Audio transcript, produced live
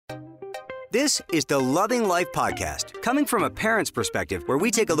This is the Loving Life Podcast, coming from a parent's perspective where we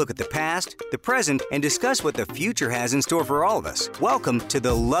take a look at the past, the present, and discuss what the future has in store for all of us. Welcome to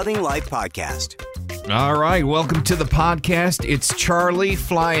the Loving Life Podcast. All right, welcome to the podcast. It's Charlie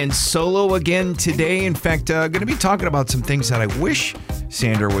flying solo again today. In fact, going to be talking about some things that I wish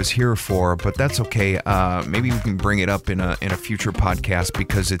Sandra was here for, but that's okay. Maybe we can bring it up in a future podcast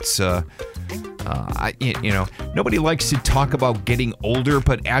because it's nobody likes to talk about getting older,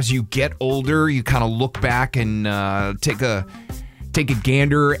 but as you get older, you kind of look back and take a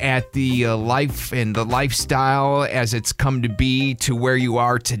gander at the life and the lifestyle as it's come to be to where you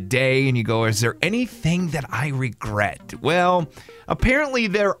are today, and you go, is there anything that I regret? Well, apparently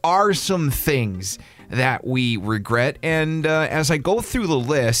there are some things that we regret, and as I go through the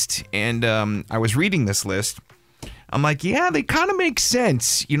list, and I was reading this list, I'm like, yeah, they kind of make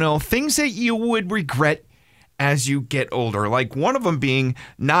sense. You know, things that you would regret as you get older. Like one of them being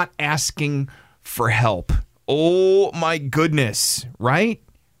not asking for help. Oh my goodness, right?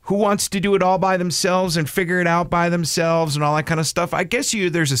 Who wants to do it all by themselves and figure it out by themselves and all that kind of stuff? I guess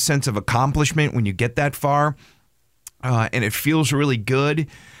there's a sense of accomplishment when you get that far, and it feels really good.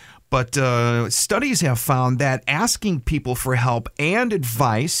 But studies have found that asking people for help and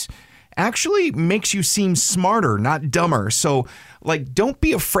advice actually makes you seem smarter, not dumber. So, don't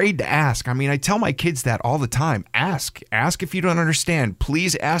be afraid to ask. I mean, I tell my kids that all the time. Ask if you don't understand.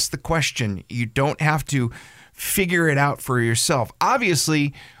 Please ask the question. You don't have to figure it out for yourself.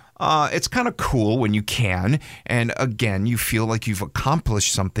 Obviously, it's kind of cool when you can. And again, you feel like you've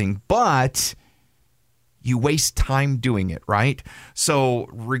accomplished something, but you waste time doing it, right? So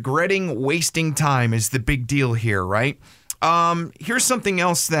regretting wasting time is the big deal here, right? Here's something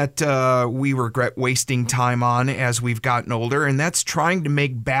else that we regret wasting time on as we've gotten older, and that's trying to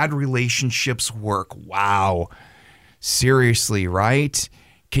make bad relationships work. Wow. Seriously, right?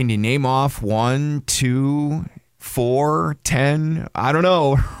 Can you name off 1, 2, 4, 10? I don't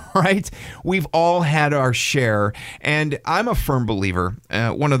know, right? We've all had our share, and I'm a firm believer.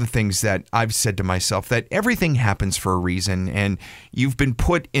 One of the things that I've said to myself, that everything happens for a reason, and you've been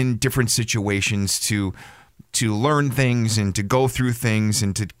put in different situations to learn things and to go through things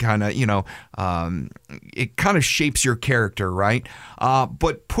and to kind of, it kind of shapes your character, right?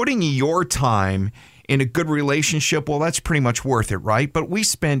 But putting your time in a good relationship, well, that's pretty much worth it, right? But we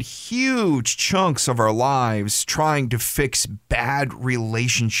spend huge chunks of our lives trying to fix bad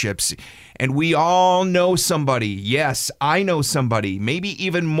relationships. And we all know somebody. Yes, I know somebody. Maybe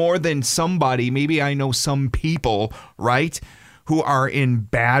even more than somebody. Maybe I know some people, right, who are in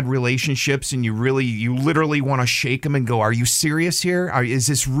bad relationships, and you literally want to shake them and go, are you serious here? Is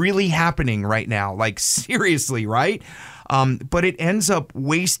this really happening right now? Like, seriously, right? But it ends up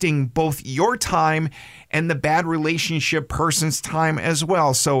wasting both your time and the bad relationship person's time as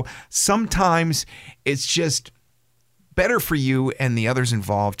well. So sometimes it's just better for you and the others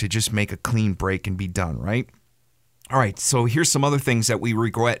involved to just make a clean break and be done, right? All right, so here's some other things that we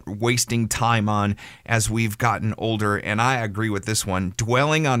regret wasting time on as we've gotten older, and I agree with this one.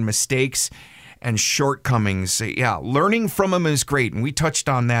 Dwelling on mistakes and shortcomings. Yeah, learning from them is great, and we touched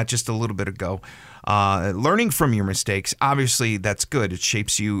on that just a little bit ago. Learning from your mistakes, obviously that's good. It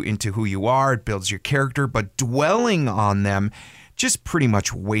shapes you into who you are. It builds your character, but dwelling on them just pretty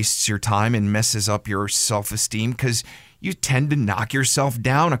much wastes your time and messes up your self-esteem because you tend to knock yourself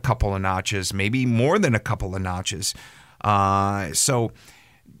down a couple of notches, maybe more than a couple of notches. So,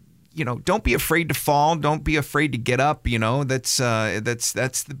 don't be afraid to fall. Don't be afraid to get up. That's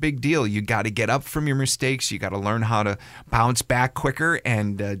the big deal. You got to get up from your mistakes. You got to learn how to bounce back quicker,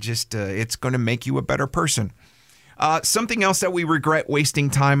 and it's going to make you a better person. Something else that we regret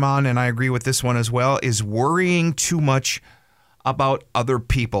wasting time on, and I agree with this one as well, is worrying too much about other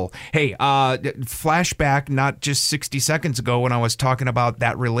people. Hey, flashback not just 60 seconds ago when I was talking about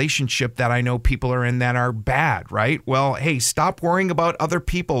that relationship that I know people are in that are bad, right? Well, hey, stop worrying about other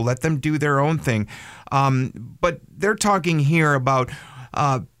people. Let them do their own thing. But they're talking here about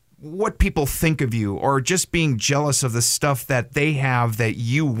what people think of you, or just being jealous of the stuff that they have that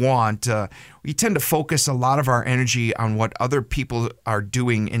you want. We tend to focus a lot of our energy on what other people are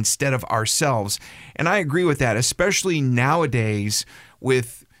doing instead of ourselves. And I agree with that, especially nowadays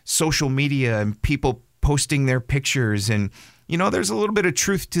with social media and people posting their pictures. And, there's a little bit of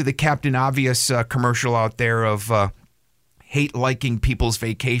truth to the Captain Obvious commercial out there of hate liking people's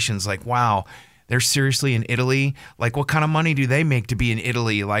vacations. Like, wow, they're seriously in Italy? Like, what kind of money do they make to be in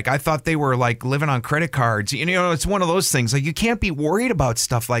Italy? Like, I thought they were like living on credit cards. It's one of those things. Like, you can't be worried about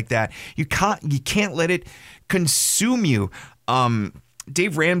stuff like that. You can't let it consume you.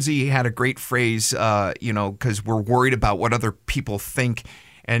 Dave Ramsey had a great phrase, because we're worried about what other people think.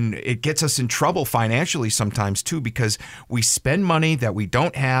 And it gets us in trouble financially sometimes too, because we spend money that we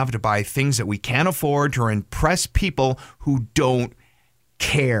don't have to buy things that we can't afford to impress people who don't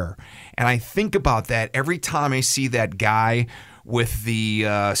care. And I think about that every time I see that guy with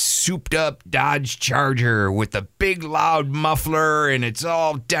the souped up Dodge Charger with the big loud muffler, and it's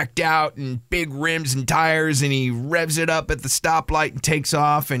all decked out and big rims and tires, and he revs it up at the stoplight and takes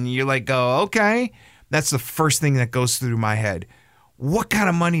off, and you're like, oh, okay. That's the first thing that goes through my head. What kind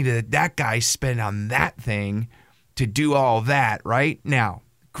of money did that guy spend on that thing to do all that, right? Now,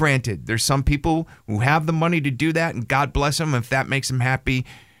 granted, there's some people who have the money to do that, and God bless them. If that makes them happy,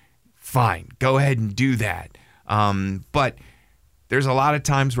 fine. Go ahead and do that. But there's a lot of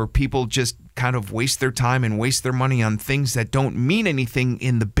times where people just kind of waste their time and waste their money on things that don't mean anything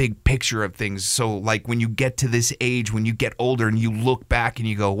in the big picture of things. So like when you get to this age, when you get older and you look back and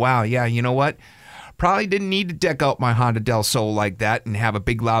you go, wow, yeah, you know what? Probably didn't need to deck out my Honda Del Sol like that and have a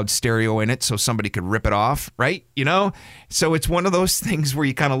big loud stereo in it so somebody could rip it off, right? You know? So it's one of those things where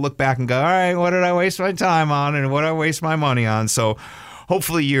you kind of look back and go, all right, what did I waste my time on and what did I waste my money on? So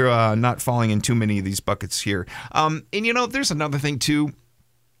hopefully you're not falling in too many of these buckets here. And, you know, there's another thing, too.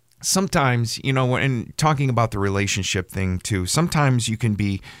 Sometimes, you know, when talking about the relationship thing, too, sometimes you can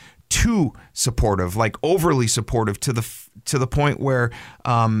be too supportive, like overly supportive to the point where,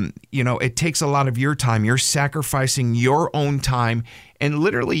 you know, it takes a lot of your time. You're sacrificing your own time and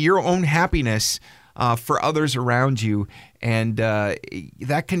literally your own happiness for others around you. And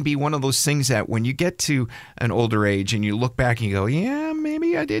that can be one of those things that when you get to an older age and you look back and you go, yeah,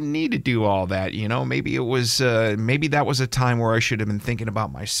 maybe I didn't need to do all that. You know, maybe it was, maybe that was a time where I should have been thinking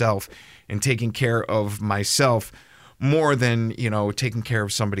about myself and taking care of myself more than, you know, taking care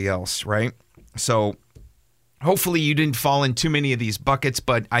of somebody else, right? So hopefully you didn't fall in too many of these buckets,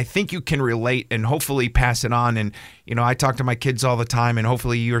 but I think you can relate and hopefully pass it on. And, you know, I talk to my kids all the time, and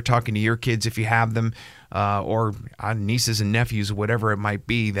hopefully you're talking to your kids if you have them, or nieces and nephews, whatever it might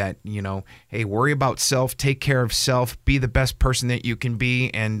be, that, you know, hey, worry about self, take care of self, be the best person that you can be.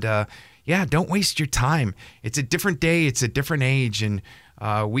 And, yeah, don't waste your time. It's a different day. It's a different age. And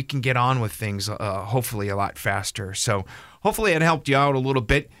we can get on with things hopefully a lot faster. So hopefully it helped you out a little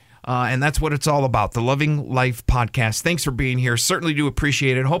bit. And that's what it's all about, the Loving Life Podcast. Thanks for being here. Certainly do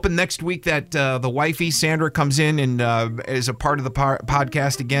appreciate it. Hoping next week that the wifey, Sandra, comes in and is a part of the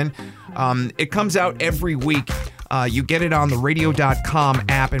podcast again. It comes out every week. You get it on the radio.com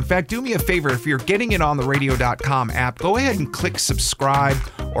app. In fact, do me a favor. If you're getting it on the radio.com app, go ahead and click subscribe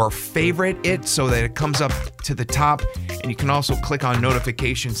or favorite it so that it comes up to the top. And you can also click on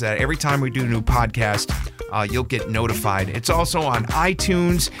notifications that every time we do a new podcast, you'll get notified. It's also on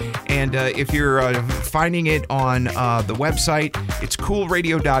iTunes. And if you're finding it on the website, it's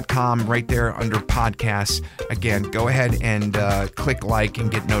coolradio.com right there under podcasts. Again, go ahead and click like and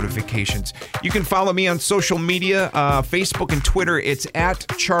get notifications. You can follow me on social media, Facebook and Twitter. It's at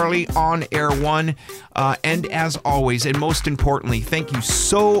CharlieOnAir1. And as always, and most importantly, thank you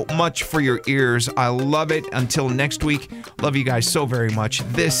so much for your ears. I love it. Until next week, love you guys so very much.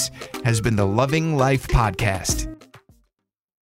 This has been the Loving Life Podcast.